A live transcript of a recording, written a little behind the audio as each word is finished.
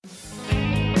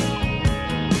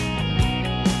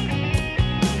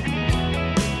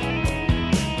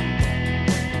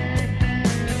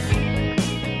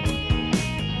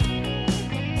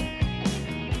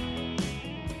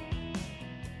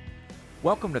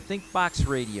Welcome to ThinkBox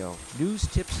Radio, news,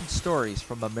 tips, and stories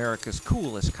from America's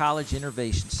coolest college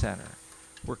innovation center.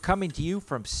 We're coming to you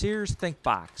from Sears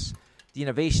ThinkBox, the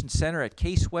innovation center at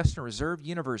Case Western Reserve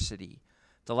University,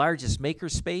 the largest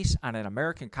makerspace on an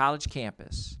American college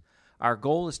campus. Our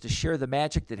goal is to share the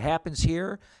magic that happens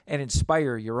here and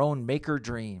inspire your own maker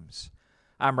dreams.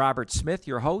 I'm Robert Smith,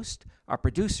 your host. Our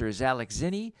producer is Alex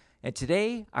Zinni, and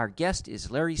today our guest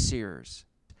is Larry Sears,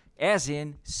 as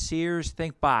in Sears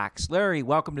ThinkBox. Larry,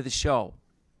 welcome to the show.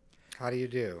 How do you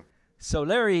do? So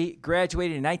Larry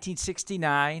graduated in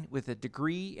 1969 with a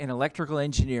degree in electrical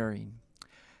engineering,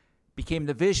 became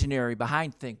the visionary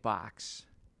behind ThinkBox.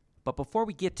 But before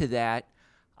we get to that,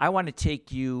 I want to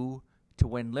take you to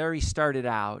when Larry started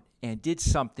out and did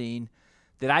something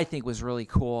that I think was really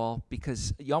cool,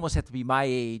 because you almost have to be my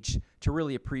age to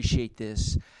really appreciate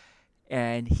this.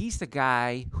 And he's the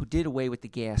guy who did away with the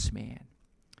gas man.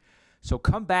 So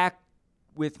come back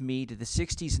with me to the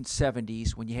 60s and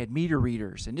 70s when you had meter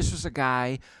readers. And this was a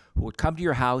guy who would come to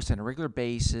your house on a regular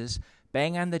basis,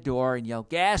 bang on the door and yell,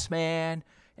 "Gas man,"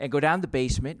 and go down the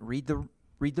basement and read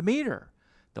the meter.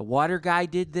 The water guy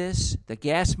did this. The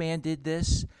gas man did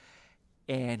this.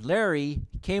 And Larry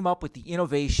came up with the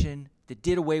innovation that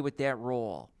did away with that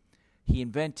role. He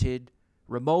invented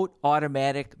remote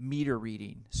automatic meter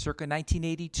reading, circa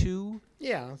 1982.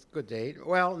 Yeah, that's a good date.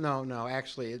 Well, no.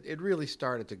 Actually, it really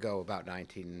started to go about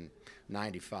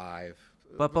 1995.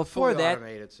 But before that,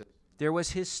 automated. There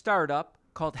was his startup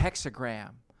called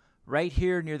Hexagram, right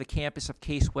here near the campus of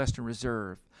Case Western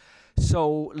Reserve.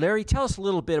 So, Larry, tell us a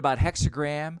little bit about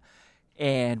Hexagram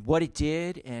and what it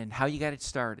did and how you got it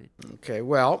started. Okay,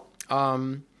 well,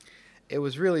 it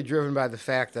was really driven by the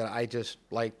fact that I just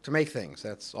like to make things.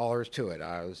 That's all there is to it.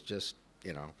 I was just,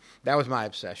 that was my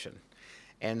obsession.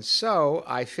 And so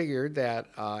I figured that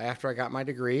after I got my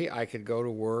degree, I could go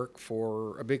to work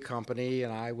for a big company,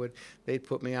 and they'd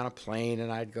put me on a plane,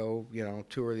 and I'd go,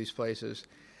 tour these places.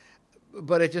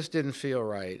 But it just didn't feel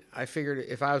right. I figured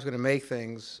if I was going to make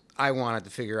things, I wanted to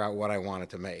figure out what I wanted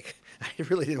to make. I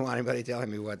really didn't want anybody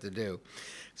telling me what to do.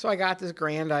 So I got this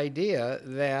grand idea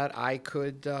that I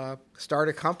could start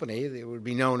a company that would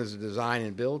be known as a design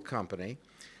and build company,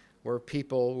 where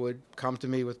people would come to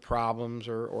me with problems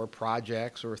or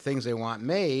projects or things they want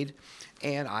made,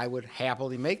 and I would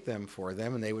happily make them for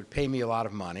them, and they would pay me a lot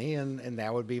of money, and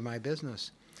that would be my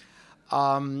business.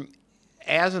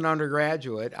 As an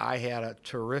undergraduate, I had a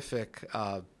terrific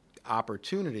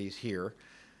opportunities here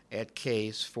at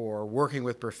Case for working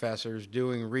with professors,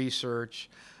 doing research.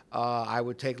 I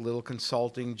would take little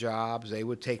consulting jobs. They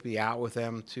would take me out with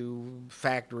them to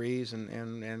factories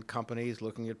and companies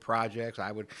looking at projects.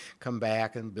 I would come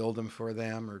back and build them for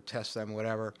them or test them,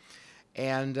 whatever.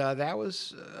 And that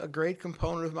was a great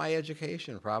component of my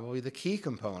education, probably the key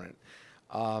component.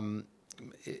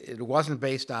 It wasn't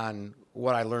based on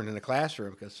what I learned in the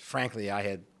classroom, because frankly I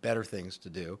had better things to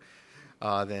do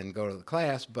than go to the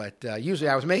class. But usually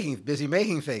I was busy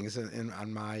making things in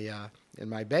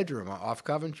my bedroom off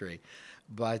Coventry.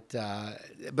 But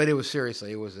it was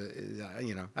seriously,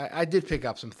 I did pick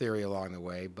up some theory along the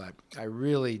way, but I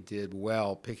really did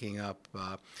well picking up.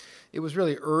 It was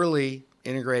really early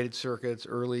integrated circuits,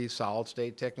 early solid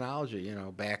state technology.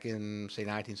 Back in say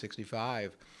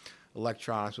 1965.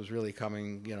 Electronics was really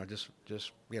coming,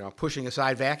 just pushing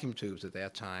aside vacuum tubes at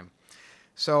that time.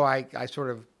 So I sort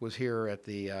of was here at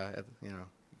the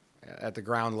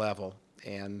ground level,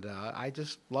 and I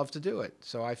just love to do it.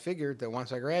 So I figured that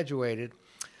once I graduated,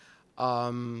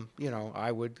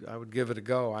 I would give it a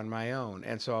go on my own.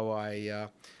 And so I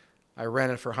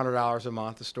rented for $100 a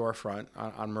month a storefront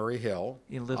on Murray Hill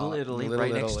in Little Italy,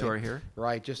 right next door here.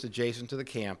 Right, just adjacent to the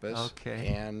campus. Okay.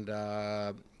 And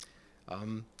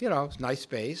it's a nice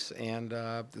space and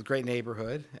a great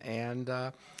neighborhood, and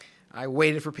I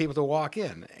waited for people to walk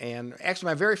in. And actually,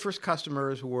 my very first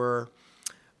customers were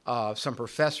some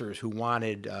professors who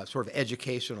wanted sort of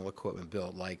educational equipment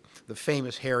built, like the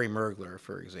famous Harry Mergler,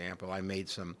 for example. I made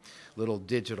some little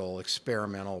digital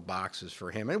experimental boxes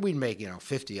for him, and we'd make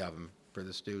 50 of them for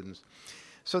the students.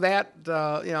 So that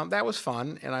that was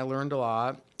fun, and I learned a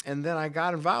lot. And then I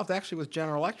got involved actually with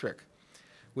General Electric,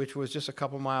 which was just a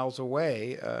couple miles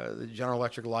away, the General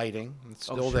Electric lighting. It's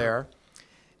still there.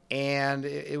 And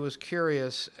it was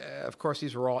curious. Of course,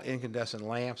 these were all incandescent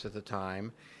lamps at the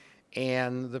time.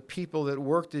 And the people that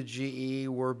worked at GE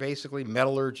were basically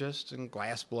metallurgists and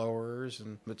glass blowers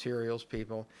and materials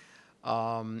people.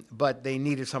 But they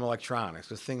needed some electronics,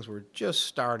 because things were just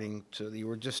starting to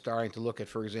look at,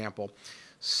 for example,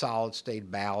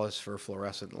 solid-state ballasts for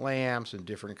fluorescent lamps and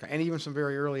even some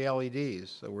very early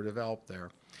LEDs that were developed there.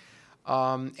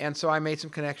 And so I made some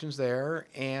connections there,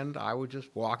 and I would just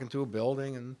walk into a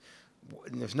building, and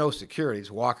there's no security.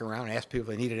 Just walk around and ask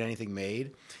people if they needed anything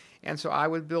made. And so I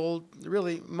would build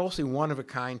really mostly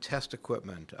one-of-a-kind test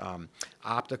equipment,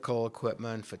 optical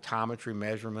equipment, photometry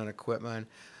measurement equipment,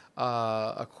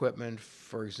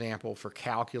 for example, for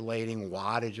calculating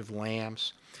wattage of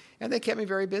lamps. And they kept me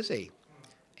very busy.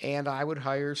 And I would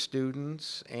hire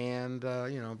students and,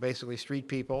 basically street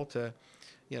people to,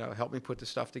 help me put the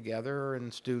stuff together,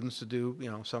 and students to do,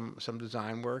 some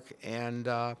design work. And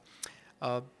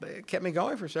it kept me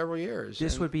going for several years.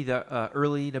 This would be the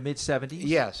early to mid-'70s?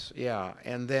 Yes, yeah.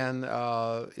 And then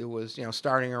it was,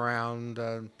 starting around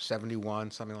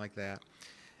 71, something like that.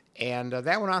 And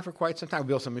that went on for quite some time. We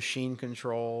built some machine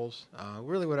controls,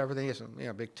 really whatever they need, some,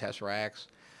 big test racks.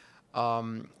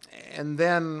 And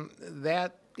then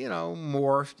that,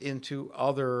 morphed into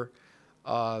other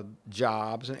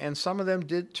jobs, and some of them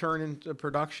did turn into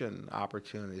production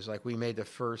opportunities. Like we made the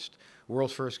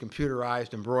world's first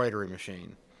computerized embroidery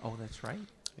machine. Oh, that's right.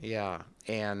 Yeah,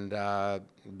 and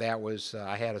that was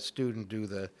I had a student do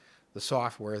the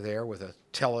software there with a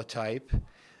teletype,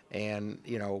 and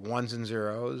ones and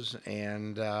zeros,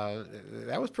 and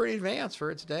that was pretty advanced for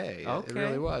its day. Okay. It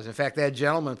really was. In fact, that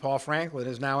gentleman, Paul Franklin,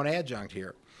 is now an adjunct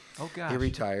here. Oh gosh. He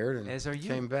retired and As are you.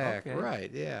 came back. Okay. Right.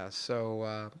 Yeah.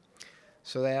 So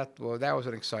that was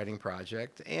an exciting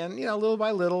project, and little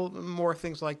by little, more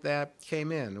things like that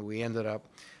came in. We ended up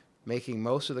making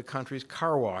most of the country's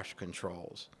car wash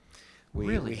controls.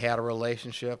 We had a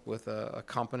relationship with a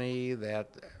company that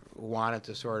wanted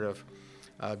to sort of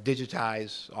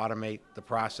digitize, automate the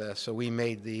process. So we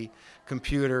made the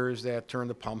computers that turn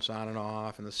the pumps on and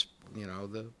off, and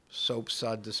the soap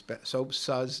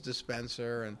suds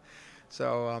dispenser, and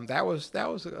so that was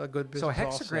a good business. So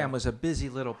Hexagram was a busy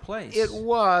little place. It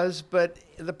was, but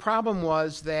the problem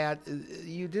was that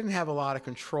you didn't have a lot of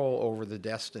control over the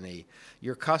destiny.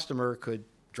 Your customer could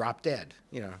drop dead,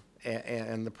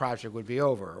 and the project would be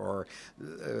over. Or,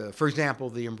 for example,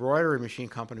 the embroidery machine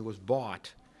company was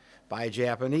bought by a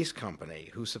Japanese company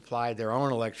who supplied their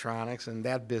own electronics, and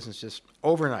that business just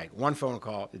overnight, one phone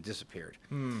call, it disappeared.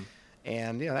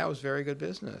 And that was very good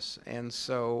business. And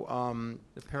so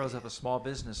the perils of a small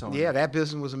business owner. Yeah, that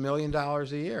business was $1 million a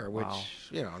year, which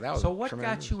wow. That was so. What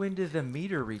tremendous. got you into the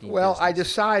meter reading? Well, business? I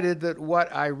decided that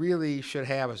what I really should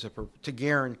have is to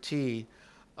guarantee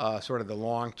sort of the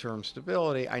long-term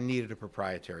stability, I needed a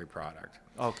proprietary product.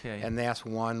 Okay. And that's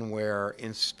one where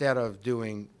instead of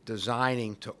doing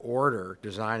designing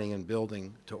and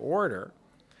building to order,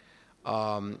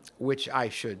 which I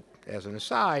should, as an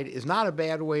aside, is not a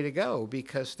bad way to go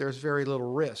because there's very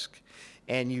little risk,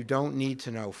 and you don't need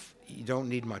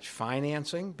much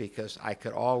financing because I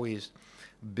could always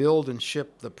build and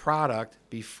ship the product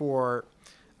before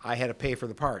I had to pay for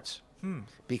the parts.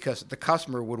 Because the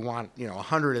customer would want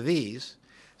 100 of these,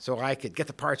 so I could get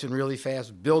the parts in really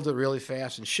fast, build it really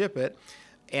fast, and ship it,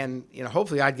 and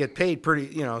hopefully I'd get paid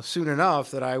pretty soon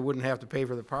enough that I wouldn't have to pay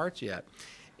for the parts yet.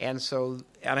 And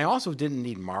I also didn't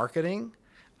need marketing.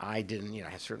 I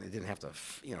certainly didn't have to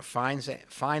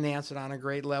finance it on a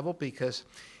great level because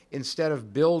instead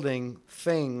of building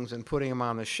things and putting them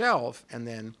on the shelf and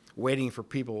then waiting for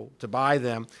people to buy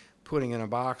them, putting in a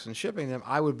box and shipping them,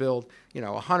 I would build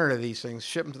 100 of these things,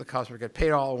 ship them to the customer, get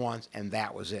paid all at once, and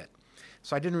that was it.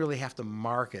 So I didn't really have to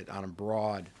market on a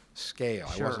broad scale.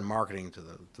 Sure. I wasn't marketing to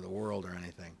the world or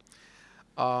anything.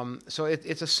 So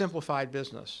it's a simplified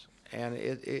business, and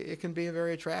it can be a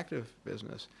very attractive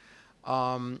business.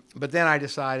 But then I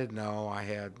decided, no,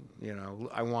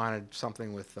 I wanted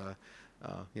something with, a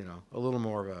little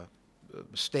more of a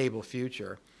stable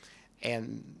future,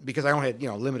 and because I only had,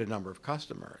 a limited number of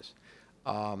customers.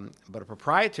 But a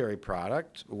proprietary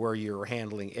product where you're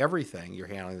handling everything, you're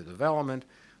handling the development,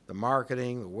 the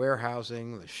marketing, the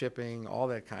warehousing, the shipping, all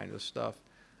that kind of stuff,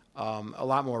 a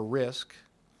lot more risk.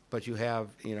 But you have,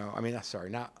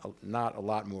 not a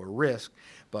lot more risk,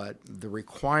 but the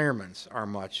requirements are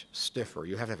much stiffer.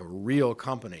 You have to have a real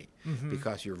company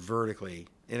because you're vertically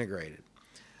integrated.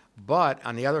 But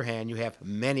on the other hand, you have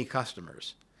many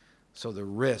customers, so the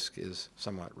risk is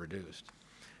somewhat reduced.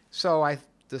 So I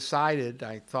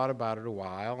thought about it a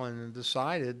while and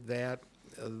decided that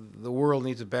the world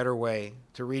needs a better way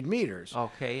to read meters.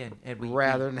 Okay,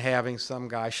 rather than having some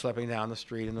guy schlepping down the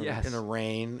street in the Yes. in the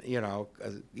rain,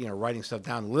 writing stuff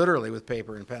down literally with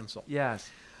paper and pencil. Yes.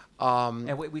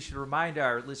 And we should remind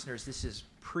our listeners this is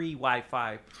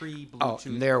pre-Wi-Fi,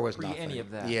 pre-Bluetooth, there was pre nothing. any of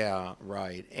that. Yeah,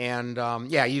 right. And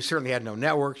you certainly had no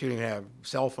networks. You didn't even have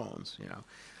cell phones.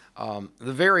 The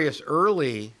various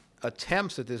early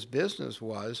attempts at this business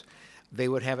was they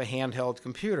would have a handheld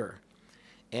computer.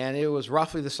 and it was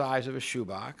roughly the size of a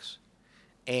shoebox,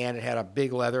 and it had a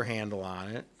big leather handle on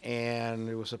it, and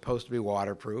it was supposed to be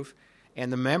waterproof,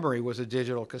 and the memory was a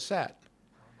digital cassette.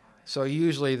 So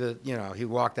usually he'd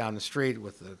walk down the street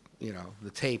with the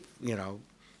tape,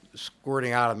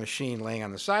 squirting out of the machine laying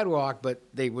on the sidewalk, but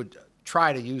they would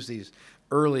try to use these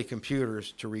early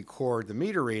computers to record the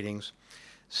meter readings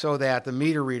so that the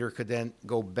meter reader could then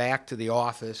go back to the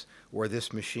office where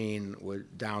this machine would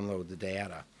download the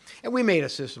data. And we made a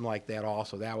system like that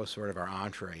also. That was sort of our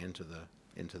entree into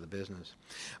the business.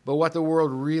 But what the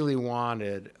world really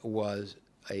wanted was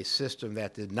a system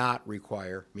that did not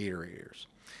require meter readers.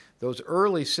 Those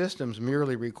early systems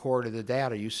merely recorded the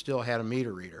data. You still had a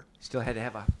meter reader. Still had to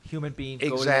have a human being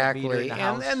go exactly. to that meter in the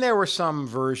house. And there were some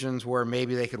versions where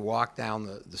maybe they could walk down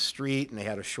the street and they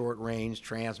had a short-range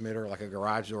transmitter, like a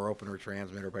garage door opener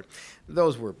transmitter, but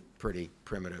those were pretty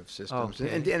primitive systems.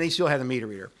 Okay. And they still had a meter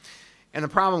reader. And the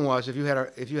problem was, if you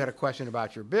had a question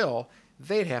about your bill,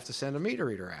 they'd have to send a meter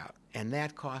reader out, and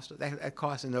that cost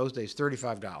in those days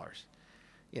 $35.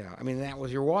 That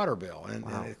was your water bill, and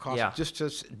it cost just to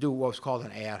do what was called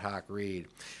an ad hoc read.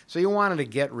 So you wanted to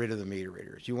get rid of the meter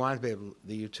readers.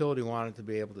 The utility wanted to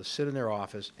be able to sit in their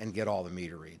office and get all the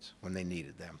meter reads when they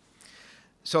needed them.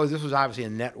 So this was obviously a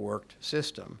networked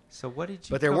system. So what did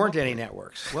you? But there weren't any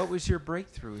networks. What was your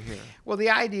breakthrough here? Well, the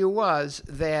idea was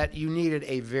that you needed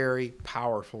a very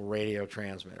powerful radio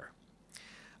transmitter.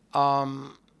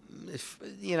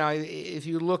 If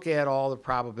you look at all the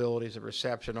probabilities of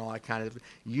reception, all that kind of,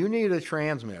 you need a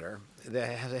transmitter that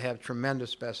has to have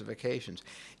tremendous specifications.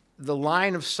 The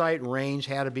line of sight range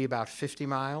had to be about 50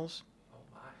 miles,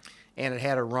 and it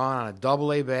had to run on a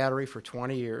AA battery for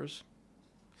 20 years,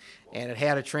 and it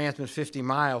had to transmit 50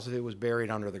 miles if it was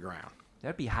buried under the ground.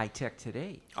 That'd be high tech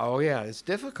today. Oh yeah, it's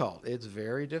difficult. It's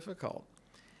very difficult.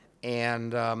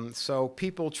 And so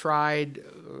people tried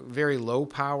very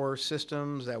low-power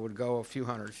systems that would go a few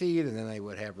hundred feet, and then they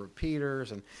would have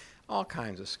repeaters and all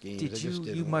kinds of schemes.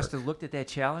 You must have looked at that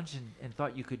challenge and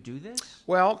thought you could do this?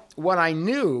 Well, what I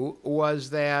knew was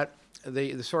that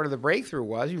the sort of the breakthrough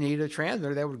was you needed a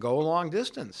transmitter that would go a long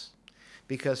distance,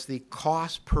 because the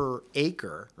cost per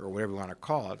acre, or whatever you want to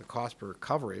call it, the cost per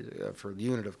coverage, for the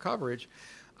unit of coverage,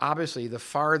 obviously the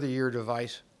farther your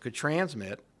device could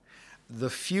transmit, the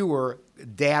fewer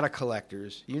data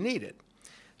collectors you needed.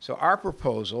 So our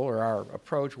proposal, or our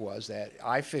approach, was that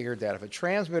I figured that if a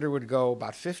transmitter would go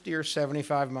about 50 or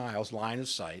 75 miles line of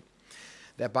sight,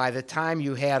 that by the time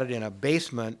you had it in a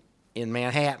basement in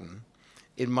Manhattan,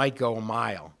 it might go a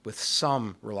mile with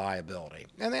some reliability.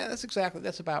 And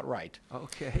that's about right.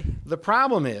 Okay. The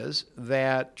problem is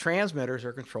that transmitters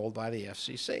are controlled by the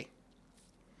FCC.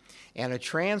 And a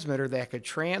transmitter that could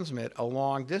transmit a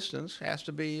long distance has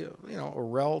to be, a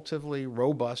relatively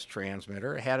robust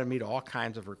transmitter. It had to meet all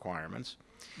kinds of requirements.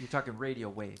 You're talking radio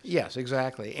waves. Yes,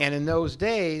 exactly. And in those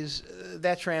days,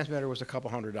 that transmitter was a couple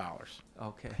 $100.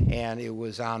 Okay. And it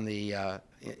was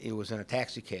it was in a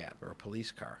taxi cab or a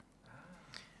police car.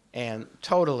 And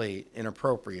totally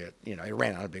inappropriate. It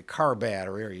ran on a big car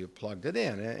battery, or you plugged it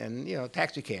in, and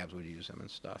taxi cabs would use them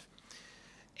and stuff.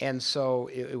 And so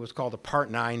it was called the Part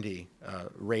 90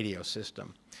 radio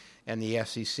system. And the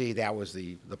FCC, that was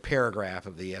the paragraph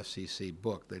of the FCC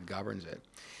book that governs it.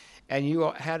 And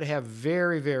you had to have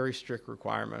very, very strict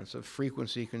requirements of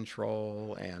frequency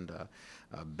control and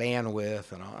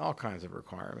bandwidth and all kinds of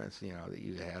requirements, that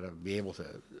you had to be able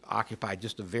to occupy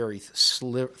just a very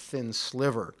thin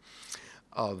sliver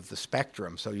of the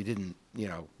spectrum so you didn't,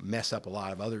 mess up a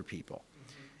lot of other people.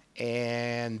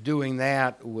 And doing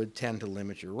that would tend to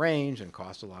limit your range and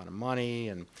cost a lot of money.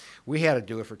 And we had to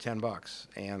do it for $10.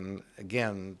 And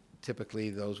again,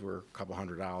 typically those were a couple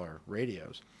 $100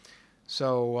 radios.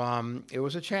 So it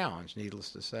was a challenge, needless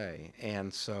to say.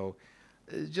 And so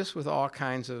just with all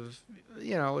kinds of,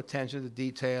 attention to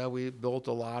detail, we built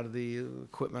a lot of the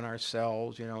equipment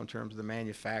ourselves, in terms of the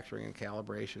manufacturing and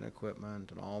calibration equipment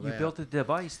and all that. You built a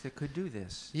device that could do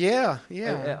this. Yeah.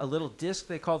 A little disc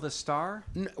they call the star?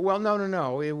 Well,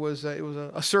 no. It was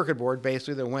a circuit board,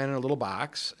 basically, that went in a little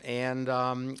box and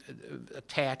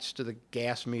attached to the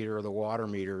gas meter or the water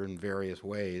meter in various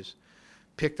ways,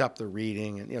 picked up the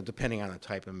reading, and depending on the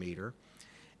type of meter.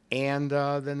 And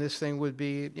then this thing would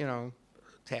be,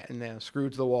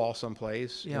 screwed to the wall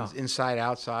someplace, inside,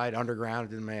 outside, underground,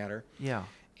 it didn't matter. Yeah.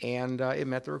 And it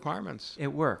met the requirements. It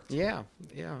worked. Yeah.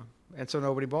 And so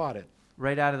nobody bought it.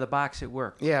 Right out of the box, it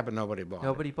worked. Yeah, but nobody bought it.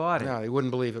 Nobody bought it. No, they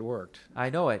wouldn't believe it worked. I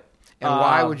know it. And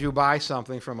why would you buy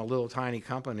something from a little tiny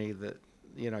company that,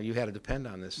 you had to depend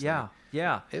on this thing?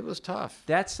 Yeah. It was tough.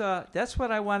 That's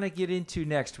what I want to get into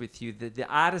next with you, the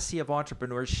odyssey of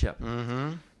entrepreneurship.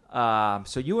 Mm-hmm.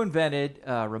 So you invented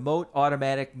remote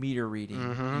automatic meter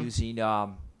reading using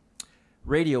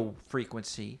radio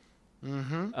frequency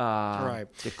Right.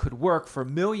 that could work for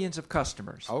millions of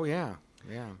customers. Oh, yeah.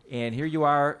 Yeah. And here you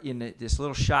are in this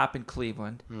little shop in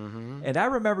Cleveland. And I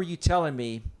remember you telling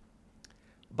me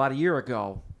about a year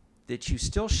ago that you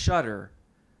still shudder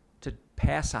to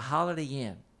pass a Holiday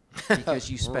Inn because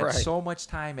you spent Right. so much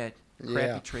time at crappy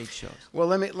Yeah. trade shows. Well,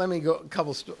 let me go a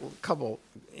couple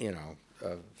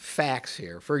facts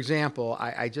here. For example,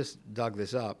 I just dug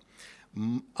this up.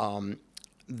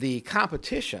 The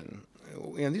competition,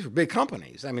 these were big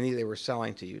companies. I mean, they were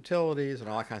selling to utilities and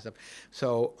all that kind of stuff.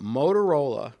 So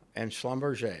Motorola and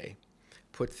Schlumberger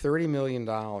put $30 million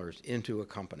into a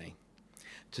company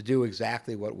to do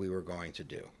exactly what we were going to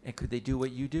do. And could they do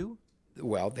what you do?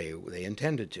 Well, they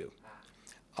intended to.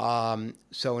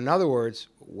 So in other words,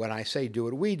 when I say do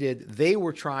what we did, they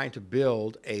were trying to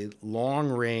build a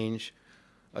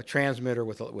transmitter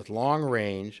with long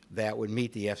range that would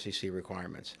meet the FCC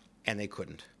requirements, and they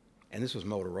couldn't. And this was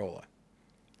Motorola.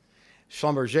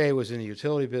 Schlumberger was in the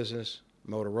utility business.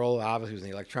 Motorola obviously was in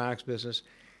the electronics business,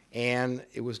 and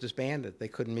it was disbanded. They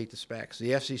couldn't meet the specs.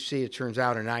 The FCC, it turns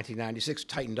out, in 1996,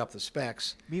 tightened up the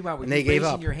specs. Meanwhile, were and they you gave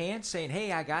raising up. your hand saying,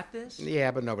 hey, I got this?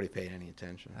 Yeah, but nobody paid any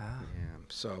attention. Ah. Yeah.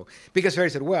 So because they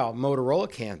said, well,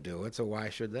 Motorola can't do it, so why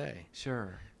should they?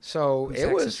 Sure. So Who's it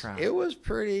Exitron? was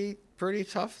pretty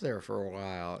tough there for a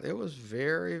while. It was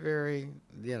very, very,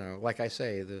 like I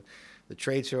say, the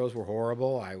trade shows were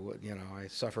horrible. I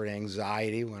suffered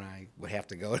anxiety when I would have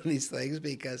to go to these things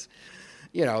because,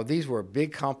 these were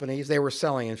big companies. They were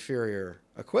selling inferior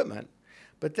equipment,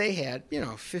 but they had,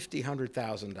 $50,000,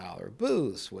 $100,000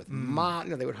 booths with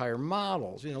they would hire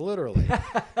models, literally.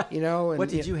 And, What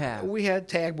did you have? We had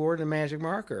tagboard and a magic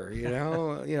marker,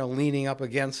 leaning up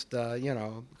against,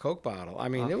 Coke bottle. I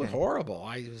mean, it was Okay. horrible.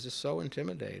 I was just so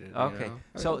intimidated. Okay.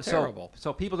 It was terrible.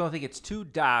 So people don't think it's too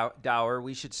dour.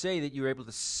 We should say that you were able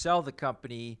to sell the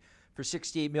company for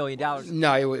 $68 million.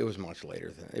 No, it was much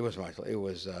later. It was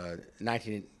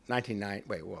 1990.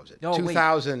 Wait, what was it? No,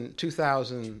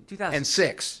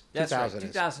 2006. That's right.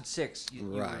 2006. 2006. You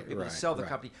were able to sell the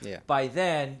company. Yeah. By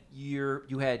then, you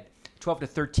had 12 to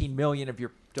 13 million of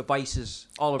your devices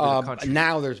all over the country.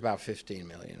 Now there's about 15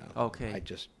 million of them. Okay. I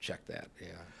just checked that. Yeah.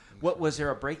 What was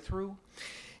there a breakthrough?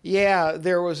 Yeah,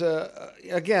 there was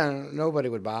again, nobody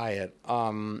would buy it,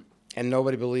 and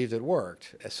nobody believed it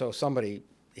worked. So somebody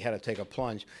had to take a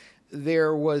plunge.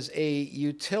 There was a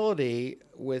utility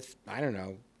with,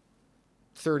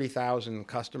 30,000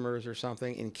 customers or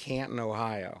something in Canton,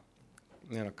 Ohio,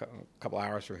 a couple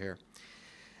hours from here.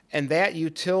 And that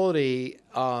utility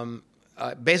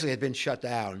basically had been shut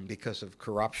down because of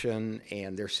corruption,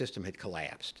 and their system had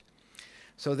collapsed.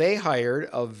 So they hired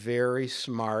a very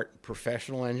smart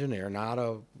professional engineer, not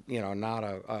a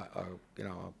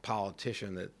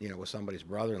politician that was somebody's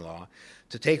brother-in-law,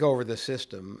 to take over the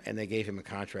system, and they gave him a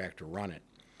contract to run it.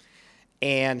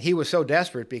 And he was so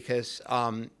desperate because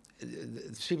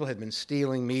people had been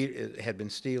stealing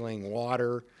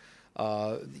water.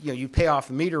 You pay off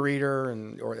the meter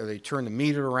reader, or they turn the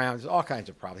meter around. There's all kinds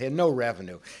of problems. He had no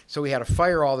revenue, so he had to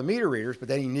fire all the meter readers. But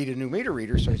then he needed new meter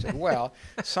readers, so he said, "Well,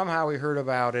 somehow he heard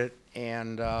about it,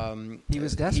 and he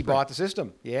was desperate. He bought the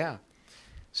system." Yeah.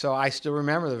 So I still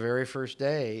remember the very first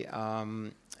day,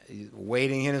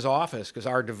 waiting in his office because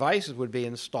our devices would be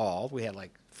installed. We had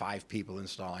like 5 people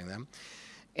installing them,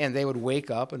 and they would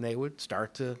wake up and they would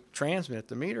start to transmit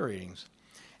the meter readings.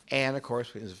 And of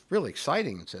course, it was really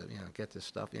exciting to get this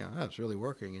stuff. It's really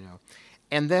working.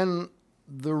 And then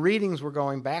the readings were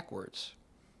going backwards.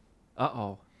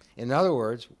 Uh-oh. In other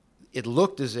words, it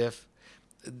looked as if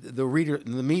the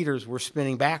meters were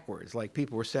spinning backwards, like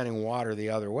people were sending water the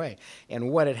other way. And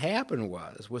what had happened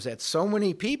was that so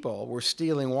many people were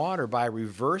stealing water by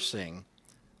reversing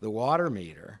the water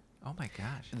meter. Oh my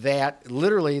gosh. That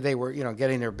literally they were,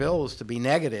 getting their bills to be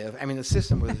negative. I mean, the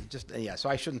system was just, so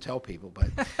I shouldn't tell people, but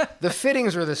the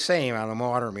fittings are the same on the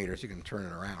water meters. You can turn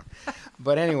it around.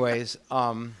 But anyways,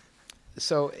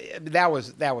 so that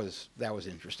was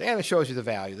interesting. And it shows you the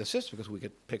value of the system because we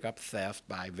could pick up theft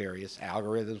by various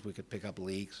algorithms. We could pick up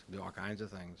leaks, do all kinds of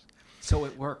things. So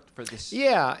it worked for this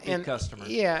customer,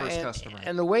 first customer.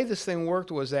 And the way this thing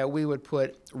worked was that we would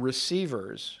put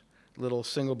receivers, little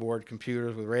single board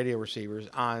computers with radio receivers,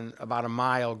 on about a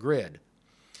mile grid.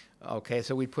 Okay,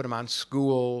 so we'd put them on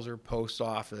schools or post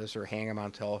office or hang them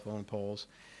on telephone poles.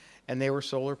 And they were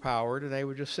solar powered, and they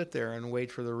would just sit there and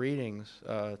wait for the readings,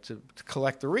 to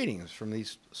collect the readings from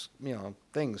these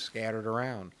things scattered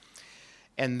around.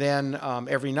 And then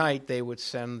every night they would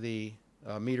send the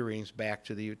meter readings back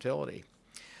to the utility.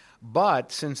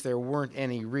 But since there weren't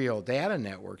any real data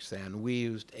networks then, we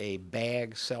used a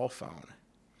bag cell phone.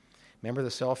 Remember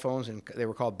the cell phones? They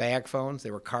were called bag phones.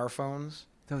 They were car phones.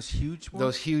 Those huge ones?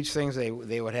 Those huge things they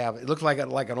would have. It looked like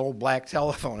an old black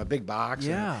telephone, a big box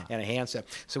and a handset.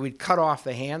 So we'd cut off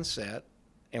the handset,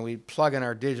 and we'd plug in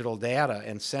our digital data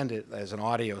and send it as an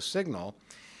audio signal,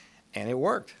 and it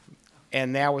worked.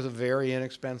 And that was a very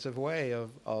inexpensive way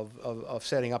of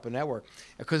setting up a network,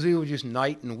 because we would use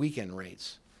night and weekend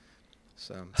rates.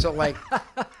 So like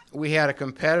we had a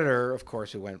competitor, of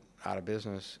course, who went out of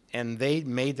business, and they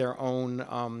made their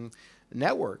own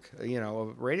network,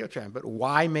 of radio traffic. But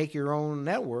why make your own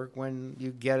network when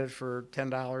you get it for $10,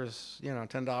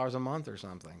 $10 a month or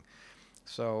something?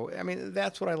 So, I mean,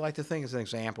 that's what I like to think is an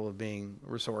example of being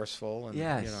resourceful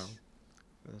and,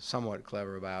 somewhat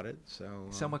clever about it. So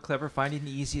somewhat clever, finding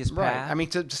the easiest right. path. I mean,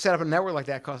 to set up a network like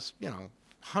that costs,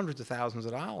 hundreds of thousands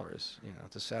of dollars,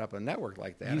 to set up a network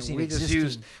like that. Using we existing just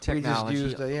used technology.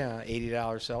 a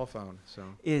 $80 cell phone. So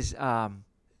is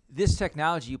this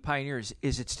technology you pioneered,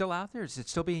 is it still out there? Is it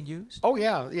still being used? Oh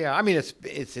yeah. I mean,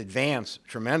 it's advanced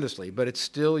tremendously, but it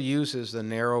still uses the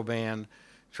narrowband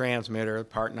transmitter,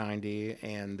 Part 90,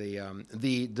 and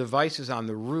the devices on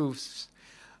the roofs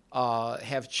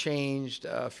have changed.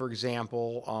 For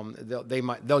example,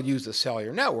 they'll use the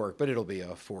cellular network, but it'll be a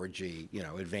 4G,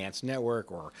 advanced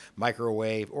network or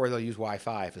microwave, or they'll use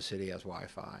Wi-Fi if a city has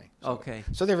Wi-Fi. So, okay.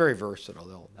 So they're very versatile.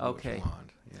 They'll do what you want.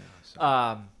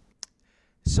 Yeah.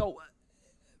 So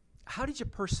how did you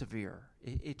persevere?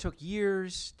 It took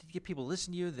years to get people to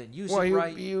listen to you, then use it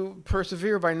right. You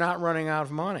persevere by not running out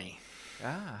of money.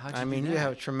 How'd you do that? You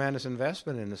have a tremendous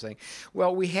investment in this thing.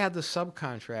 Well, we had the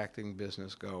subcontracting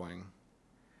business going,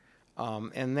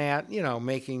 and that,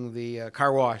 making the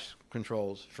car wash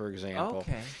controls, for example.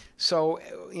 Okay. So,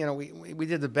 we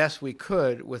did the best we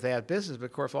could with that business, but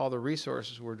of course all the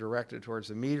resources were directed towards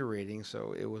the meter reading,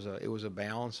 so it was a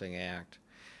balancing act,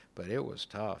 but it was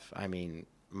tough. I mean,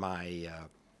 my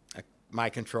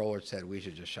controller said we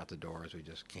should just shut the doors. We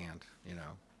just can't,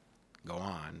 go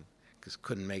on. Because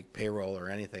couldn't make payroll or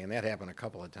anything, and that happened a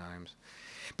couple of times.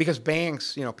 Because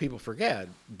banks, people forget,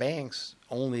 banks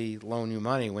only loan you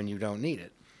money when you don't need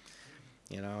it.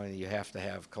 And you have to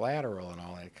have collateral and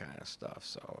all that kind of stuff.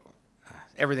 So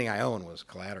everything I owned was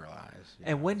collateralized.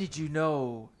 And when did you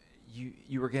know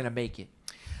you were going to make it?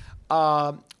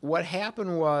 What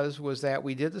happened was that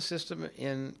we did the system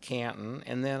in Canton,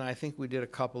 and then I think we did a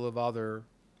couple of other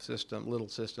little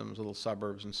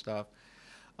suburbs and stuff.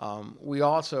 We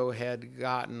also had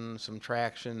gotten some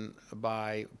traction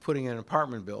by putting in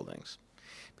apartment buildings,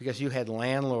 because you had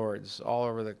landlords all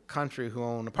over the country who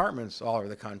own apartments all over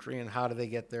the country, and how do they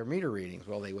get their meter readings?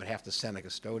 Well, they would have to send a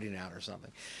custodian out or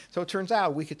something. So it turns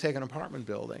out we could take an apartment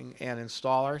building and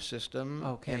install our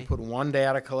system and put one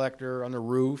data collector on the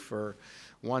roof or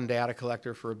one data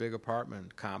collector for a big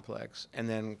apartment complex, and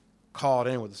then call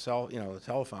it in with the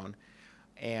telephone,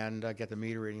 and get the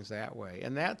meter readings that way.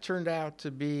 And that turned out to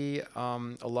be a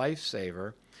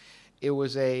lifesaver. It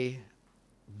was a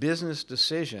business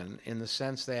decision in the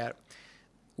sense that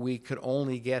we could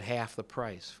only get half the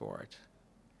price for it.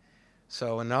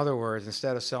 So in other words,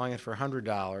 instead of selling it for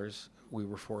 $100, we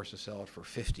were forced to sell it for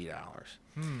 $50.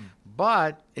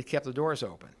 But it kept the doors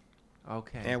open.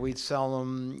 Okay. And we'd sell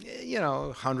them,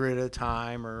 100 at a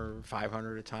time or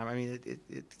 500 at a time. I mean,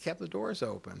 it kept the doors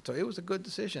open. So it was a good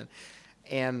decision.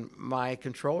 And my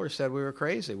controller said we were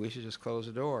crazy. We should just close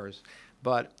the doors.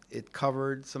 But it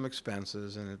covered some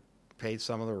expenses, and it paid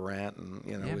some of the rent. And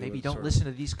maybe don't listen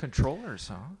to these controllers,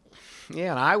 huh?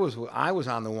 Yeah, and I was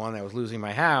on the one that was losing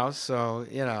my house, so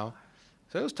so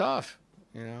it was tough,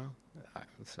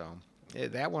 So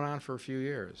that went on for a few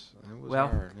years. It was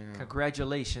hard.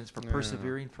 Congratulations for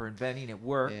persevering, for inventing. It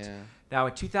worked. Yeah. Now,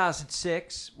 in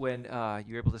 2006, when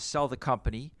you were able to sell the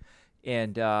company,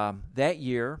 and that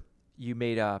year you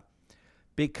made a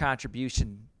big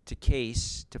contribution to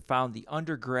Case to found the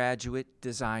Undergraduate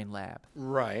Design Lab.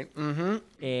 Right.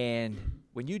 Mm-hmm. And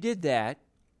when you did that,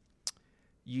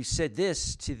 you said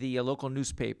this to the local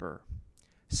newspaper.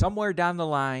 Somewhere down the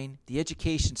line, the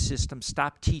education system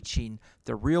stopped teaching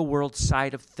the real-world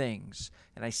side of things.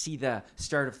 And I see the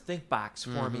start of ThinkBox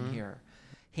forming here.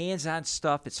 Hands-on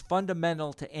stuff is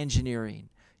fundamental to engineering.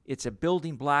 It's a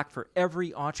building block for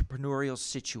every entrepreneurial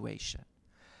situation.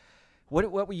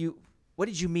 What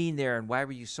did you mean there, and why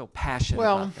were you so passionate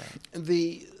about that?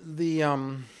 The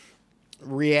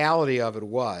reality of it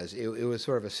was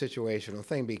sort of a situational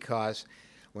thing, because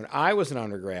when I was an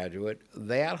undergraduate,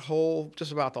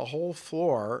 just about the whole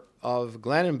floor of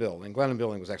Glennon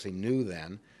Building was actually new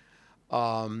then,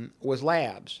 was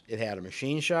labs. It had a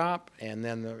machine shop, and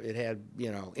then it had,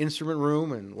 instrument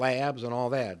room and labs and all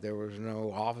that. There was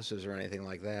no offices or anything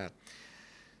like that.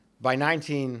 By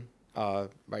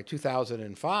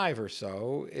 2005 or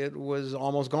so, it was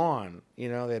almost gone. They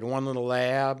had one little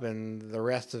lab, and the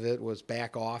rest of it was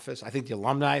back office. I think the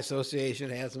Alumni Association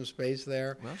had some space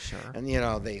there. Well, sure. And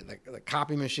the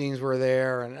copy machines were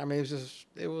there, and I mean,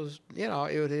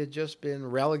 it had just been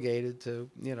relegated to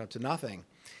nothing.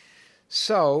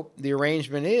 So the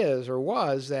arrangement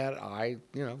was that I,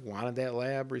 wanted that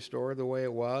lab restored the way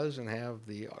it was and have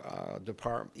the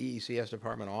EECS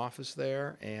department office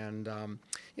there, and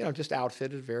just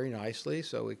outfitted very nicely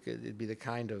so it'd be the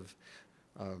kind of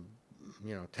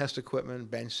test equipment,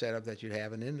 bench setup that you'd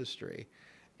have in industry,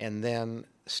 and then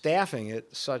staffing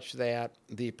it such that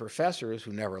the professors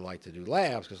who never like to do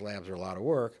labs, because labs are a lot of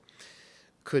work,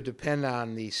 could depend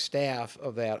on the staff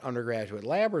of that undergraduate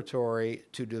laboratory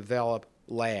to develop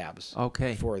labs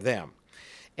for them.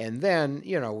 And then,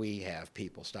 we have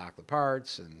people stock the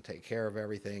parts and take care of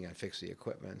everything and fix the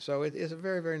equipment. So it is a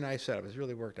very, very nice setup. It's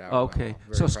really worked out well.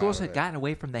 So schools had gotten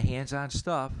away from the hands-on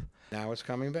stuff. Now it's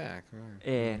coming back. Right.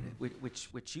 And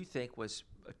which you think was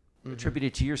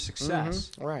attributed to your success.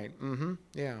 Mm-hmm. Right. Mm-hmm.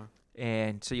 Yeah.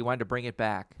 And so you wanted to bring it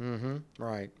back. Mm-hmm.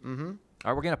 Right. Mm-hmm. All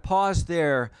right, we're going to pause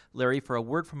there, Larry, for a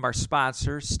word from our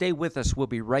sponsor. Stay with us. We'll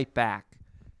be right back.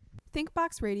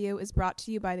 ThinkBox Radio is brought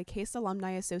to you by the Case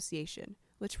Alumni Association,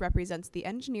 which represents the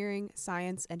engineering,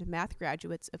 science, and math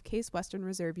graduates of Case Western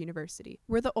Reserve University.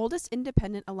 We're the oldest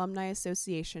independent alumni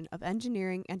association of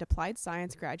engineering and applied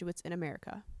science graduates in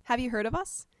America. Have you heard of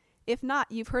us? If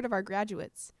not, you've heard of our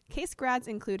graduates. Case grads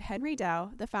include Henry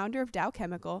Dow, the founder of Dow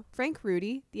Chemical, Frank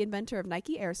Rudy, the inventor of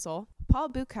Nike Airsole, Paul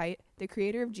Buchheit, the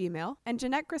creator of Gmail, and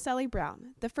Jeanette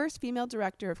Griselli-Brown, the first female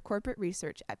director of corporate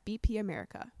research at BP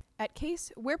America. At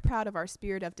Case, we're proud of our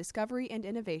spirit of discovery and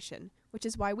innovation, which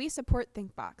is why we support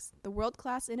ThinkBox, the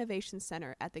world-class innovation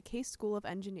center at the Case School of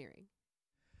Engineering.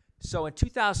 So in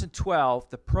 2012,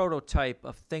 the prototype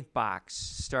of ThinkBox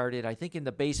started, I think, in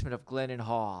the basement of Glennon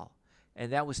Hall.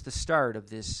 And that was the start of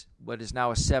this, what is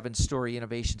now a 7-story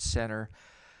innovation center.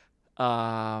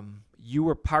 You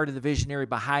were part of the visionary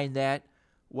behind that.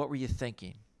 What were you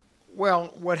thinking?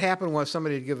 Well, what happened was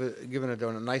somebody had given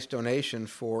a nice donation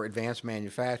for advanced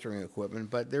manufacturing equipment,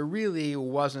 but there really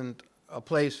wasn't a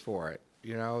place for it.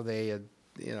 They had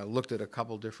looked at a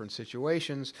couple different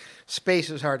situations. Space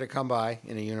is hard to come by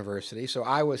in a university, so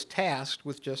I was tasked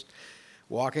with just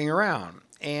walking around.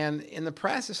 And in the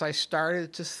process, I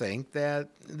started to think that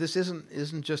this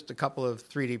isn't just a couple of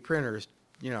 3D printers,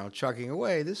 chugging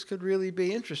away. This could really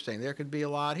be interesting. There could be a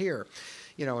lot here,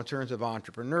 in terms of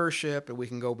entrepreneurship, and we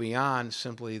can go beyond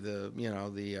simply the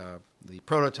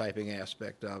prototyping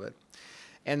aspect of it.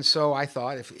 And so I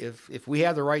thought if we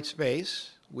had the right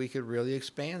space, we could really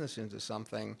expand this into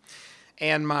something.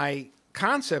 And my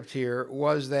concept here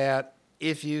was that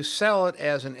if you sell it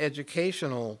as an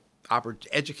educational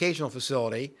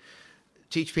facility,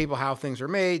 teach people how things are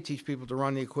made, teach people to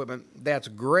run the equipment, that's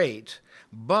great.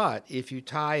 But if you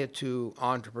tie it to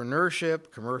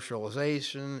entrepreneurship,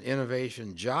 commercialization,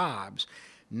 innovation, jobs,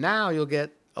 now you'll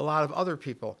get a lot of other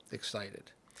people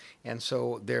excited. And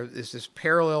so there is this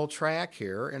parallel track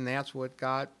here, and that's what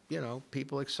got,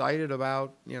 people excited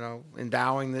about,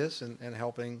 endowing this and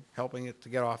helping it to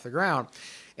get off the ground.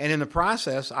 And in the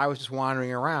process, I was just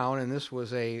wandering around, and this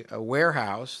was a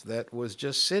warehouse that was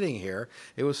just sitting here.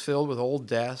 It was filled with old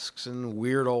desks and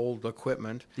weird old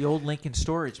equipment. The old Lincoln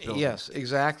storage building. Yes,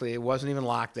 exactly. It wasn't even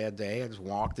locked that day. I just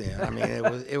walked in. I mean,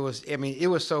 it was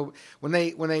so when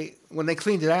they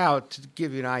cleaned it out, to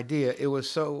give you an idea,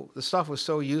 the stuff was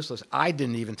so useless. I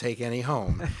didn't even take any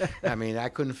home. I mean, I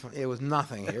couldn't. It was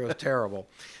nothing. It was terrible.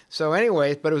 So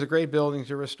anyway, but it was a great building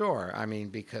to restore. I mean,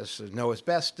 because there's no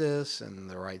asbestos and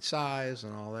the right size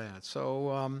and all that.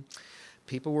 So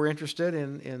people were interested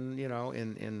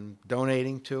in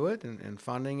donating to it and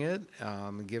funding it,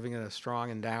 giving it a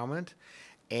strong endowment.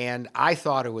 And I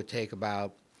thought it would take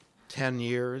about 10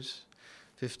 years,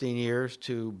 15 years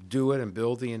to do it and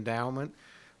build the endowment.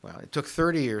 Well, it took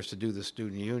 30 years to do the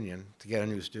student union, to get a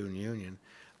new student union.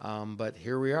 But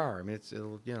here we are. I mean,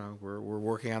 we're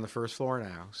working on the first floor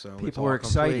now. So people were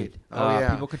excited. Oh,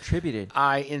 yeah. People contributed.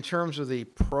 In terms of the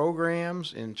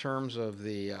programs, in terms of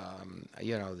the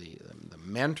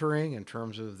mentoring, in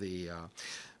terms of the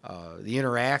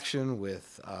interaction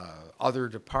with other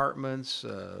departments,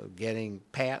 getting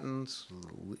patents,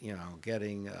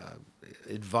 getting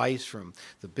advice from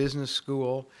the business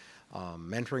school.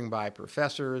 Mentoring by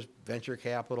professors, venture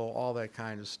capital, all that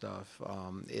kind of stuff.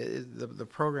 The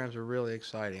programs are really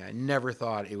exciting. I never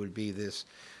thought it would be this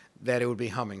that it would be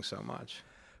humming so much.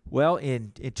 Well,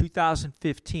 in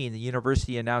 2015, the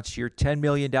university announced your $10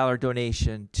 million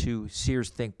donation to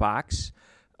Sears ThinkBox,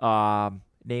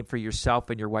 named for yourself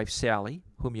and your wife, Sally,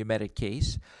 whom you met at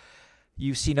Case.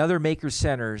 You've seen other maker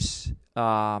centers.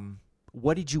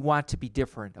 What did you want to be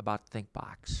different about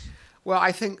ThinkBox? Well,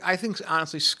 I think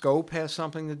honestly, scope has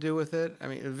something to do with it. I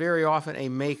mean, very often a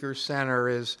maker center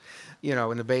is,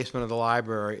 in the basement of the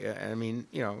library. I'm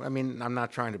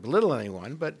not trying to belittle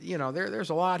anyone, but there's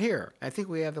a lot here. I think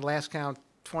we have, the last count,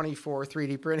 24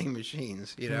 3D printing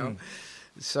machines.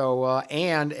 So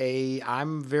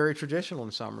I'm very traditional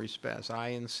in some respects. I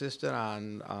insisted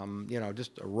on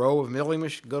just a row of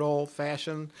good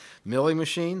old-fashioned milling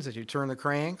machines that you turn the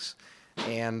cranks.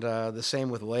 And the same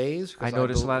with lathes. I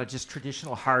notice a lot of just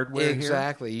traditional hardware here.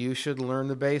 Exactly. You should learn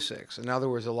the basics. In other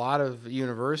words, a lot of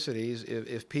universities,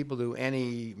 if people do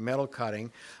any metal cutting,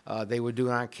 they would do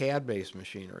it on CAD-based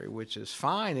machinery, which is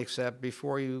fine, except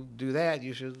before you do that,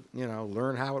 you should,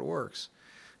 learn how it works,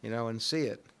 and see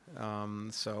it.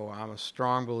 So I'm a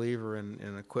strong believer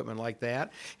in equipment like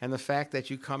that. And the fact that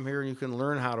you come here and you can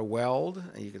learn how to weld,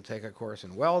 and you can take a course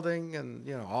in welding, and,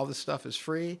 all this stuff is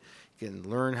free. You can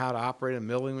learn how to operate a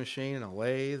milling machine and a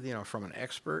lathe, from an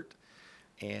expert.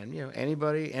 And,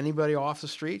 anybody off the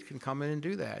street can come in and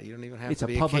do that. You don't even have to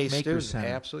be a Case student. Center.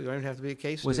 Absolutely. You don't even have to be a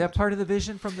Case student. Was that part of the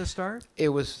vision from the start? It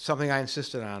was something I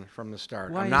insisted on from the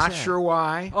start. Why I'm not is that? sure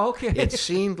why. Okay. It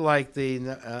seemed like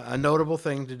a notable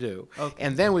thing to do. Okay.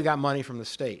 And then we got money from the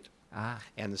state. Ah.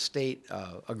 And the state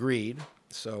agreed.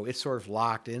 So it's sort of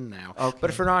locked in now. Okay.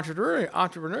 But from an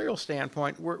entrepreneurial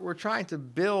standpoint, we're trying to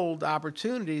build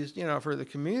opportunities, for the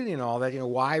community and all that.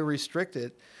 Why restrict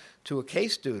it to a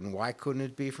Case student? Why couldn't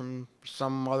it be from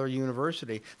some other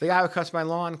university? The guy who cuts my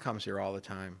lawn comes here all the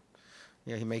time.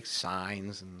 He makes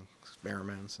signs and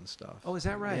experiments and stuff. Oh, is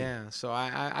that right? Yeah. So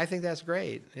I think that's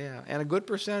great. Yeah. And a good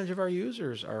percentage of our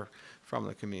users are from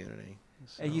the community.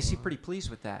 So, And you seem pretty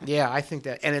pleased with that. Yeah, I think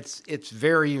that, and it's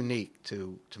very unique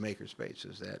to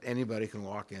makerspaces that anybody can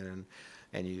walk in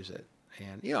and use it.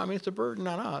 And it's a burden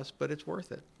on us, but it's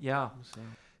worth it. Yeah.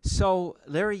 So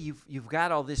Larry, you've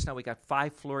got all this now. We got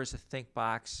 5 floors of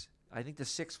ThinkBox. I think the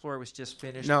 6th floor was just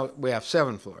finished. No, we have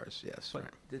 7 floors. Yes. But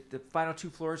right. the final 2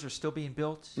 floors are still being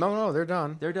built? No, they're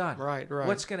done. They're done. Right.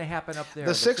 What's going to happen up there?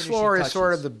 The 6th floor touches? is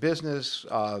sort of the business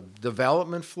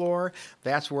development floor.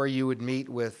 That's where you would meet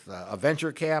with a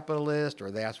venture capitalist, or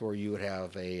that's where you would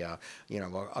have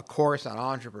a course on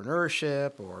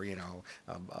entrepreneurship, or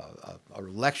a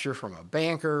lecture from a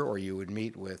banker, or you would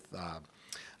meet with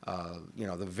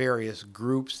the various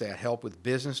groups that help with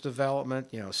business development,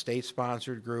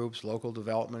 state-sponsored groups, local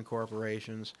development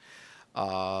corporations.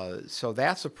 So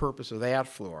that's the purpose of that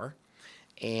floor.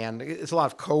 And it's a lot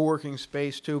of co-working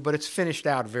space, too, but it's finished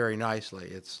out very nicely.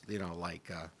 It's,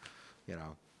 like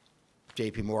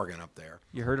J.P. Morgan up there.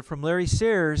 You heard it from Larry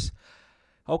Sears.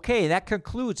 Okay, that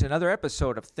concludes another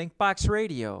episode of ThinkBox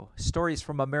Radio, stories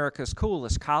from America's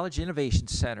coolest college innovation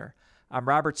center. I'm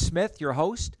Robert Smith, your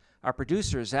host. Our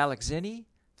producer is Alex Zinni.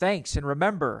 Thanks, and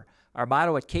remember, our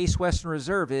motto at Case Western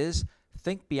Reserve is,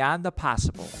 think beyond the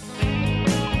possible.